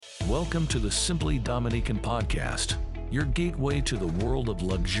Welcome to the Simply Dominican podcast, your gateway to the world of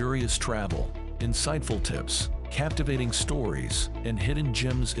luxurious travel, insightful tips, captivating stories, and hidden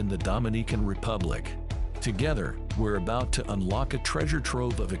gems in the Dominican Republic. Together, we're about to unlock a treasure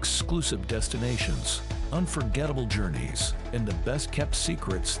trove of exclusive destinations, unforgettable journeys, and the best-kept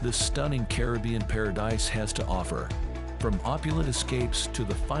secrets this stunning Caribbean paradise has to offer. From opulent escapes to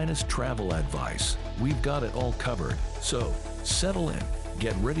the finest travel advice, we've got it all covered. So, settle in,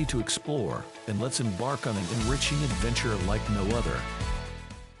 get ready to explore, and let's embark on an enriching adventure like no other.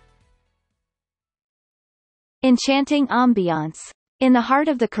 Enchanting ambiance. In the heart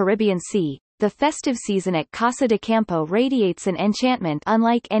of the Caribbean Sea, the festive season at Casa de Campo radiates an enchantment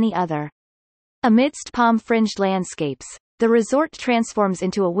unlike any other. Amidst palm-fringed landscapes, the resort transforms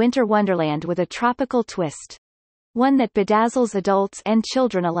into a winter wonderland with a tropical twist. One that bedazzles adults and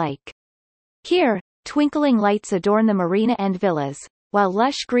children alike. Here, twinkling lights adorn the marina and villas, while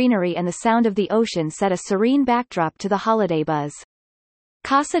lush greenery and the sound of the ocean set a serene backdrop to the holiday buzz.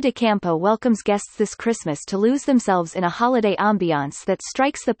 Casa de Campo welcomes guests this Christmas to lose themselves in a holiday ambiance that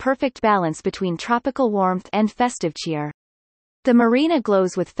strikes the perfect balance between tropical warmth and festive cheer. The marina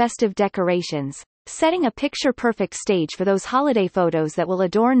glows with festive decorations, setting a picture-perfect stage for those holiday photos that will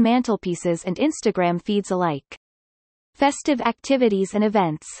adorn mantelpieces and Instagram feeds alike. Festive activities and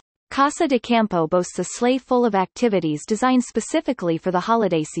events. Casa de Campo boasts a sleigh full of activities designed specifically for the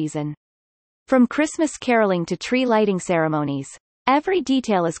holiday season. From Christmas caroling to tree lighting ceremonies, every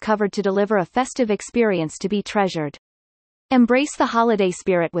detail is covered to deliver a festive experience to be treasured. Embrace the holiday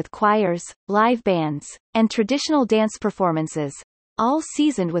spirit with choirs, live bands, and traditional dance performances, all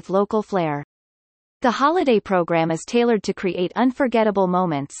seasoned with local flair. The holiday program is tailored to create unforgettable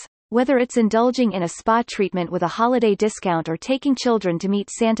moments, whether it's indulging in a spa treatment with a holiday discount or taking children to meet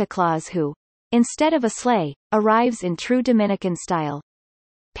Santa Claus who, instead of a sleigh, arrives in true Dominican style.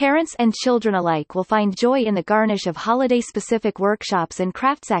 Parents and children alike will find joy in the garnish of holiday-specific workshops and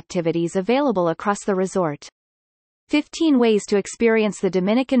crafts activities available across the resort. 15 ways to experience the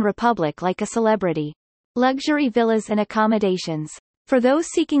Dominican Republic like a celebrity. Luxury villas and accommodations. For those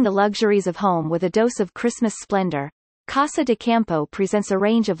seeking the luxuries of home with a dose of Christmas splendor, Casa de Campo presents a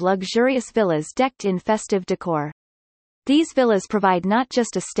range of luxurious villas decked in festive decor. These villas provide not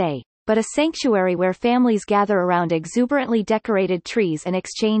just a stay, but a sanctuary where families gather around exuberantly decorated trees and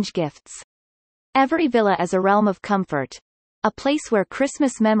exchange gifts. Every villa is a realm of comfort, a place where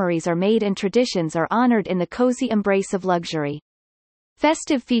Christmas memories are made and traditions are honored in the cozy embrace of luxury.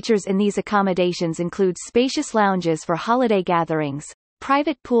 Festive features in these accommodations include spacious lounges for holiday gatherings,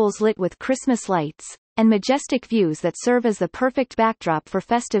 private pools lit with Christmas lights, and majestic views that serve as the perfect backdrop for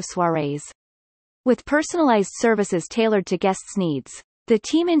festive soirees. With personalized services tailored to guests' needs, the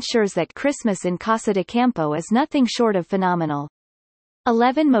team ensures that Christmas in Casa de Campo is nothing short of phenomenal.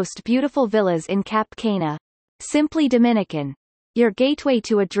 11 Most Beautiful Villas in Cap Cana. Simply Dominican. Your gateway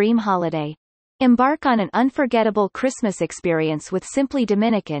to a dream holiday. Embark on an unforgettable Christmas experience with Simply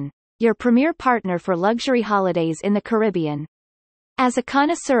Dominican, your premier partner for luxury holidays in the Caribbean. As a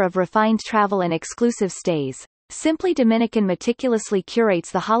connoisseur of refined travel and exclusive stays, Simply Dominican meticulously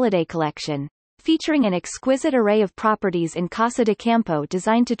curates the holiday collection, featuring an exquisite array of properties in Casa de Campo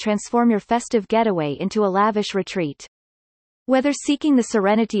designed to transform your festive getaway into a lavish retreat. Whether seeking the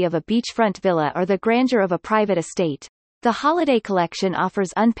serenity of a beachfront villa or the grandeur of a private estate, the holiday collection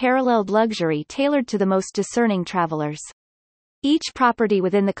offers unparalleled luxury tailored to the most discerning travelers. Each property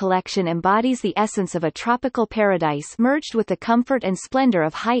within the collection embodies the essence of a tropical paradise merged with the comfort and splendor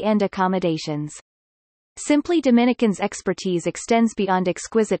of high-end accommodations. Simply Dominican's expertise extends beyond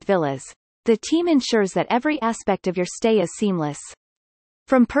exquisite villas. The team ensures that every aspect of your stay is seamless.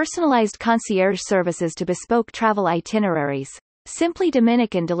 From personalized concierge services to bespoke travel itineraries, Simply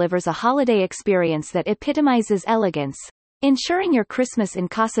Dominican delivers a holiday experience that epitomizes elegance, ensuring your Christmas in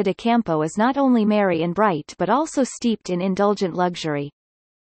Casa de Campo is not only merry and bright but also steeped in indulgent luxury.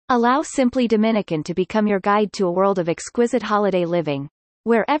 Allow Simply Dominican to become your guide to a world of exquisite holiday living,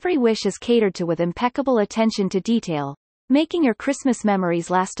 where every wish is catered to with impeccable attention to detail, making your Christmas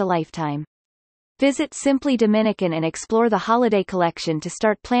memories last a lifetime. Visit Simply Dominican and explore the holiday collection to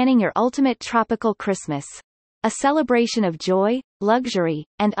start planning your ultimate tropical Christmas. A celebration of joy, luxury,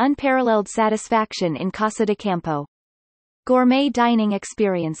 and unparalleled satisfaction in Casa de Campo. Gourmet dining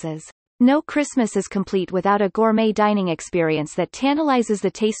experiences. No Christmas is complete without a gourmet dining experience that tantalizes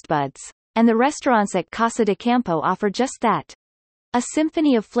the taste buds, and the restaurants at Casa de Campo offer just that. A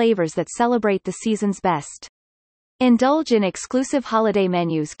symphony of flavors that celebrate the season's best. Indulge in exclusive holiday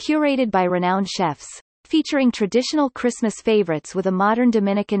menus curated by renowned chefs, featuring traditional Christmas favorites with a modern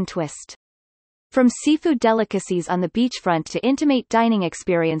Dominican twist. From seafood delicacies on the beachfront to intimate dining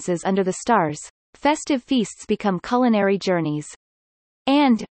experiences under the stars, festive feasts become culinary journeys.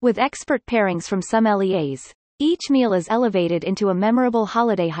 And, with expert pairings from sommeliers, each meal is elevated into a memorable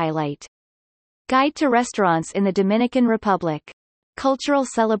holiday highlight. Guide to restaurants in the Dominican Republic. Cultural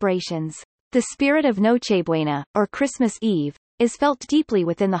celebrations. The spirit of Nochebuena, or Christmas Eve, is felt deeply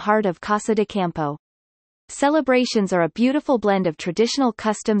within the heart of Casa de Campo. Celebrations are a beautiful blend of traditional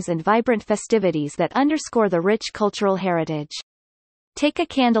customs and vibrant festivities that underscore the rich cultural heritage. Take a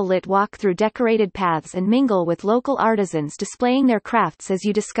candlelit walk through decorated paths and mingle with local artisans displaying their crafts as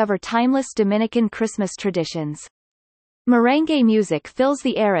you discover timeless Dominican Christmas traditions. Merengue music fills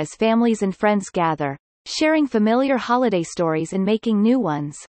the air as families and friends gather, sharing familiar holiday stories and making new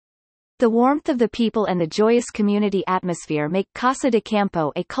ones. The warmth of the people and the joyous community atmosphere make Casa de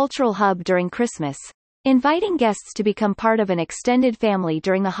Campo a cultural hub during Christmas, inviting guests to become part of an extended family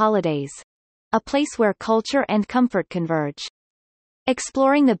during the holidays. A place where culture and comfort converge.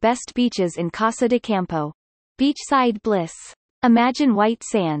 Exploring the best beaches in Casa de Campo. Beachside bliss. Imagine white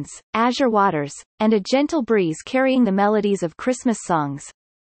sands, azure waters, and a gentle breeze carrying the melodies of Christmas songs.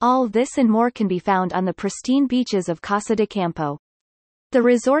 All this and more can be found on the pristine beaches of Casa de Campo. The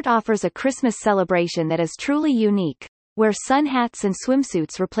resort offers a Christmas celebration that is truly unique, where sun hats and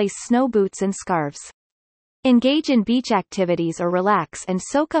swimsuits replace snow boots and scarves. Engage in beach activities or relax and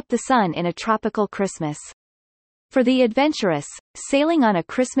soak up the sun in a tropical Christmas. For the adventurous, sailing on a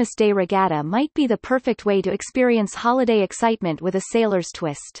Christmas Day regatta might be the perfect way to experience holiday excitement with a sailor's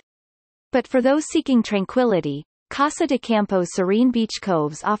twist. But for those seeking tranquility, Casa de Campo's serene beach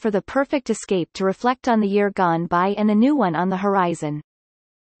coves offer the perfect escape to reflect on the year gone by and a new one on the horizon.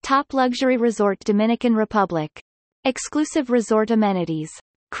 Top luxury resort Dominican Republic. Exclusive resort amenities.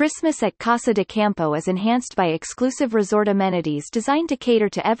 Christmas at Casa de Campo is enhanced by exclusive resort amenities designed to cater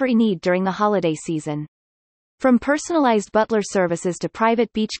to every need during the holiday season. From personalized butler services to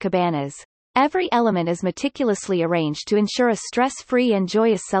private beach cabanas, every element is meticulously arranged to ensure a stress-free and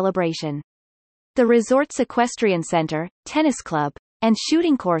joyous celebration. The resort's equestrian center, tennis club, and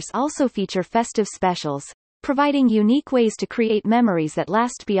shooting course also feature festive specials, providing unique ways to create memories that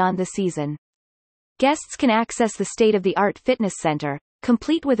last beyond the season. Guests can access the state-of-the-art fitness center,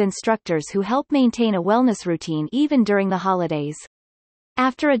 complete with instructors who help maintain a wellness routine even during the holidays.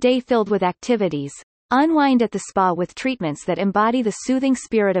 After a day filled with activities, unwind at the spa with treatments that embody the soothing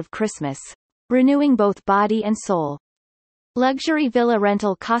spirit of Christmas, renewing both body and soul. Luxury villa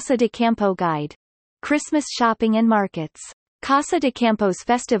rental Casa de Campo guide. Christmas shopping and markets. Casa de Campo's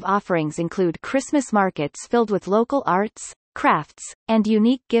festive offerings include Christmas markets filled with local arts, crafts, and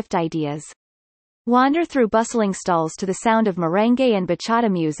unique gift ideas. Wander through bustling stalls to the sound of merengue and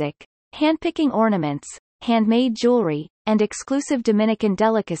bachata music, handpicking ornaments, handmade jewelry, and exclusive Dominican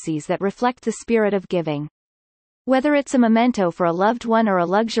delicacies that reflect the spirit of giving. Whether it's a memento for a loved one or a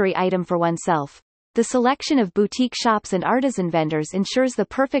luxury item for oneself, the selection of boutique shops and artisan vendors ensures the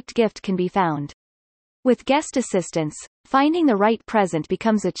perfect gift can be found. With guest assistance, finding the right present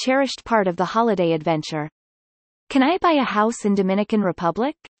becomes a cherished part of the holiday adventure. Can I buy a house in Dominican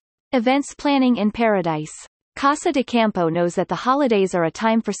Republic? Events planning in paradise. Casa de Campo knows that the holidays are a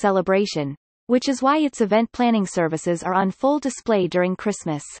time for celebration, which is why its event planning services are on full display during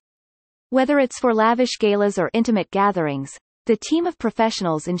Christmas. Whether it's for lavish galas or intimate gatherings, the team of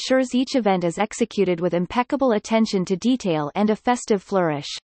professionals ensures each event is executed with impeccable attention to detail and a festive flourish.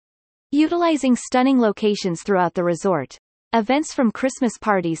 Utilizing stunning locations throughout the resort, events from Christmas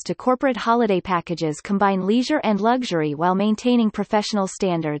parties to corporate holiday packages combine leisure and luxury while maintaining professional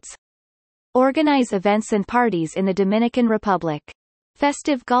standards. Organize events and parties in the Dominican Republic.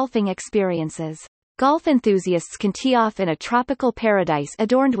 Festive golfing experiences. Golf enthusiasts can tee off in a tropical paradise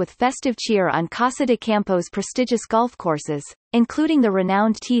adorned with festive cheer on Casa de Campo's prestigious golf courses, including the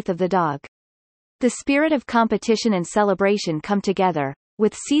renowned Teeth of the Dog. The spirit of competition and celebration come together,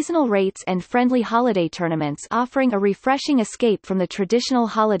 with seasonal rates and friendly holiday tournaments offering a refreshing escape from the traditional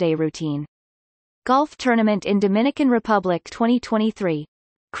holiday routine. Golf Tournament in Dominican Republic 2023.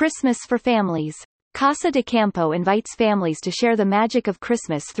 Christmas for families. Casa de Campo invites families to share the magic of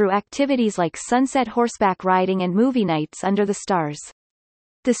Christmas through activities like sunset horseback riding and movie nights under the stars.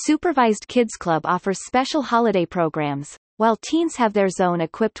 The Supervised Kids Club offers special holiday programs, while teens have their zone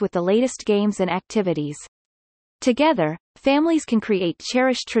equipped with the latest games and activities. Together, families can create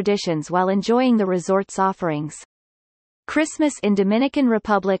cherished traditions while enjoying the resort's offerings. Christmas in Dominican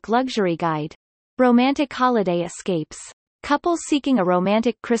Republic Luxury Guide. Romantic holiday escapes. Couples seeking a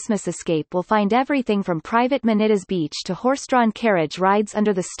romantic Christmas escape will find everything from private manitas beach to horse-drawn carriage rides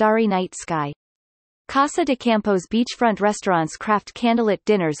under the starry night sky. Casa de Campo's beachfront restaurants craft candlelit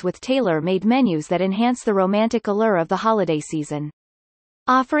dinners with tailor-made menus that enhance the romantic allure of the holiday season.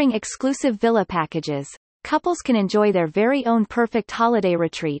 Offering exclusive villa packages, couples can enjoy their very own perfect holiday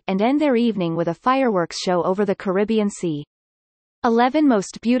retreat and end their evening with a fireworks show over the Caribbean Sea. 11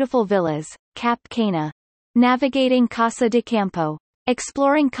 Most Beautiful Villas, Cap Cana. Navigating Casa de Campo.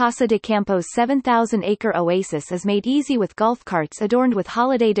 Exploring Casa de Campo's 7,000-acre oasis is made easy with golf carts adorned with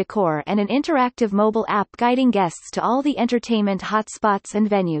holiday decor and an interactive mobile app guiding guests to all the entertainment hotspots and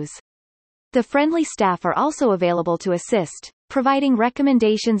venues. The friendly staff are also available to assist, providing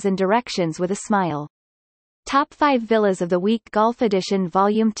recommendations and directions with a smile. Top 5 Villas of the Week Golf Edition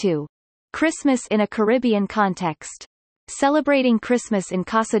Volume 2. Christmas in a Caribbean Context. Celebrating Christmas in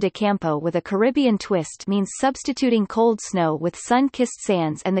Casa de Campo with a Caribbean twist means substituting cold snow with sun-kissed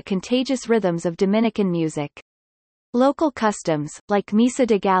sands and the contagious rhythms of Dominican music. Local customs, like Misa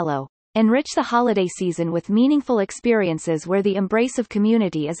de Gallo, enrich the holiday season with meaningful experiences where the embrace of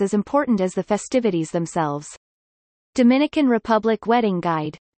community is as important as the festivities themselves. Dominican Republic Wedding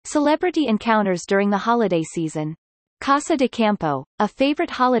Guide. Celebrity encounters during the holiday season. Casa de Campo, a favorite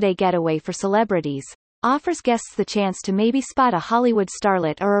holiday getaway for celebrities, offers guests the chance to maybe spot a Hollywood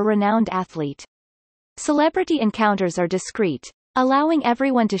starlet or a renowned athlete. Celebrity encounters are discreet, allowing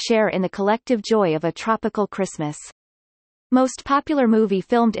everyone to share in the collective joy of a tropical Christmas. Most popular movie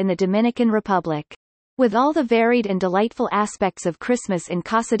filmed in the Dominican Republic. With all the varied and delightful aspects of Christmas in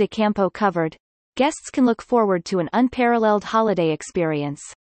Casa de Campo covered, guests can look forward to an unparalleled holiday experience.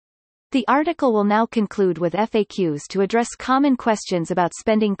 The article will now conclude with FAQs to address common questions about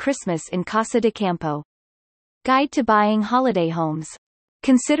spending Christmas in Casa de Campo. Guide to buying holiday homes.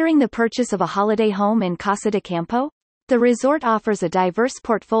 Considering the purchase of a holiday home in Casa de Campo? The resort offers a diverse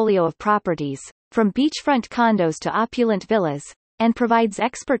portfolio of properties, from beachfront condos to opulent villas, and provides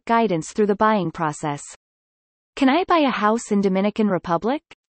expert guidance through the buying process. Can I buy a house in Dominican Republic?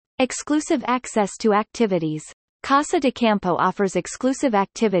 Exclusive access to activities. Casa de Campo offers exclusive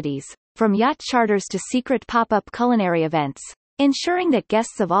activities, from yacht charters to secret pop-up culinary events, ensuring that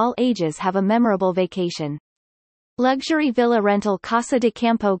guests of all ages have a memorable vacation. Luxury Villa Rental Casa de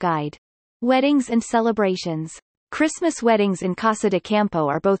Campo Guide. Weddings and celebrations. Christmas weddings in Casa de Campo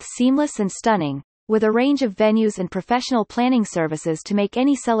are both seamless and stunning, with a range of venues and professional planning services to make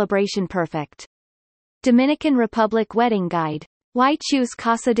any celebration perfect. Dominican Republic Wedding Guide. Why choose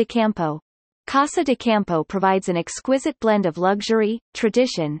Casa de Campo? Casa de Campo provides an exquisite blend of luxury,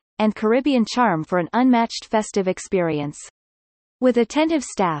 tradition, and Caribbean charm for an unmatched festive experience. With attentive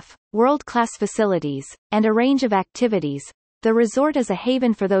staff, world-class facilities, and a range of activities, the resort is a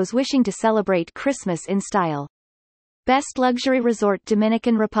haven for those wishing to celebrate Christmas in style. Best Luxury Resort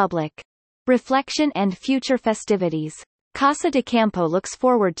Dominican Republic. Reflection and future festivities. Casa de Campo looks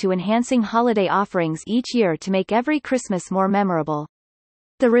forward to enhancing holiday offerings each year to make every Christmas more memorable.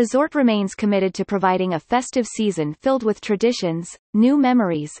 The resort remains committed to providing a festive season filled with traditions, new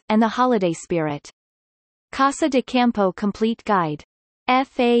memories, and the holiday spirit. Casa de Campo Complete Guide.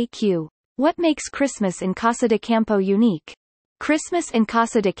 FAQ. What makes Christmas in Casa de Campo unique? Christmas in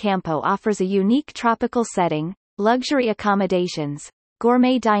Casa de Campo offers a unique tropical setting, luxury accommodations,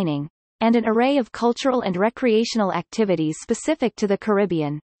 gourmet dining, and an array of cultural and recreational activities specific to the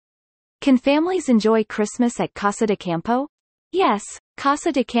Caribbean. Can families enjoy Christmas at Casa de Campo? Yes,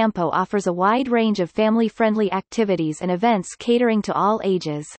 Casa de Campo offers a wide range of family-friendly activities and events catering to all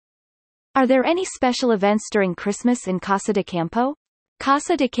ages. Are there any special events during Christmas in Casa de Campo?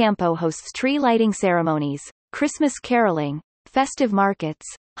 Casa de Campo hosts tree lighting ceremonies, Christmas caroling, festive markets,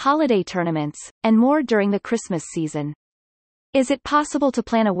 holiday tournaments, and more during the Christmas season. Is it possible to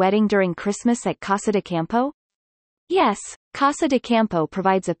plan a wedding during Christmas at Casa de Campo? Yes, Casa de Campo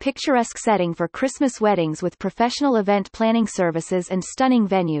provides a picturesque setting for Christmas weddings with professional event planning services and stunning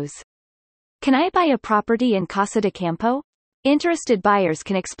venues. Can I buy a property in Casa de Campo? Interested buyers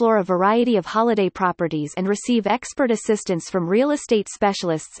can explore a variety of holiday properties and receive expert assistance from real estate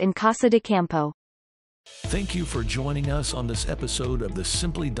specialists in Casa de Campo. Thank you for joining us on this episode of the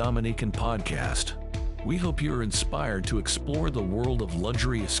Simply Dominican podcast. We hope you're inspired to explore the world of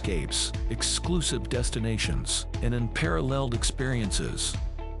luxury escapes, exclusive destinations, and unparalleled experiences.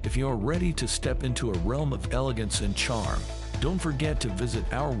 If you're ready to step into a realm of elegance and charm, don't forget to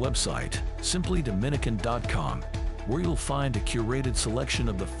visit our website, simplydominican.com, where you'll find a curated selection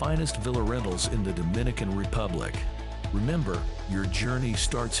of the finest villa rentals in the Dominican Republic. Remember, your journey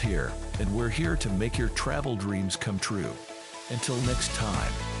starts here, and we're here to make your travel dreams come true. Until next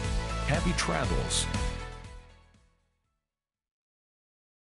time, happy travels.